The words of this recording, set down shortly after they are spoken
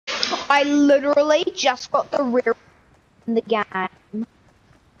I literally just got the rear in the game.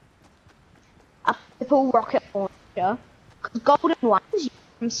 A purple rocket launcher. Because golden ones you get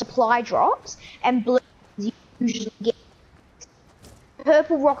from supply drops, and blue ones you usually get.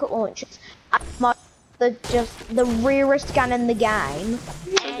 Purple rocket launchers are just the rarest gun in the game,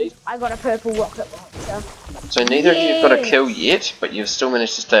 and I got a purple rocket launcher. So neither of you have got a kill yet, but you've still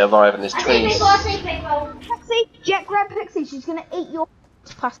managed to stay alive, and there's 20. Pixie, Jack, grab Pixie. She's gonna eat your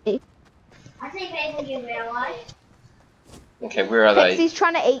pussy. I see people in real life. Okay, where are they? Pixie's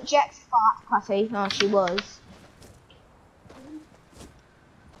trying to eat Jack's fart pussy. Oh, she was.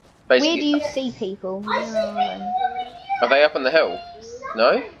 Basically, Where do you see people? are they up on the hill?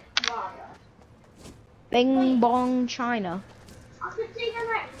 No? Bing bong China. I could see them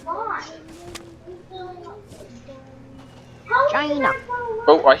at 5. China.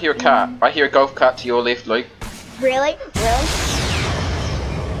 Oh, I hear a car. I hear a golf cart to your left, Luke. Really? Really?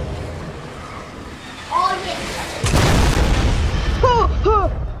 Oh, yes.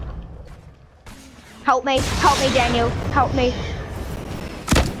 Help me, Daniel, help me.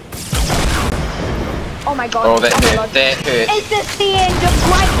 Oh my god. Oh, that hurt, God. that hurt. Is this the end of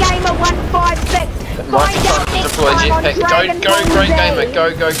GreatGamer156? Find out next Deploy time on jetpack. Dragon Go, Ball Great Z. Gamer. Go,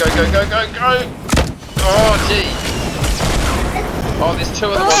 go, go, go, go, go, go. Oh, gee. Oh, there's 2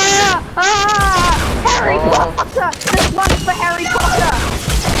 of them. Harry Potter! This one's for Harry Potter!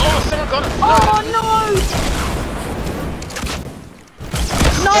 Oh, someone got it. Oh no!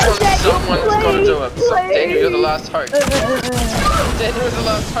 No, Daniel, Someone's please, got to do it. please. Daniel, you're the last hope. Daniel is the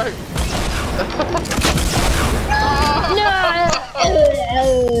last hope. No!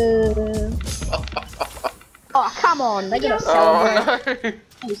 Oh, come on, they're gonna celebrate.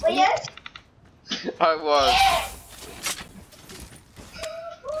 Oh, no. I was.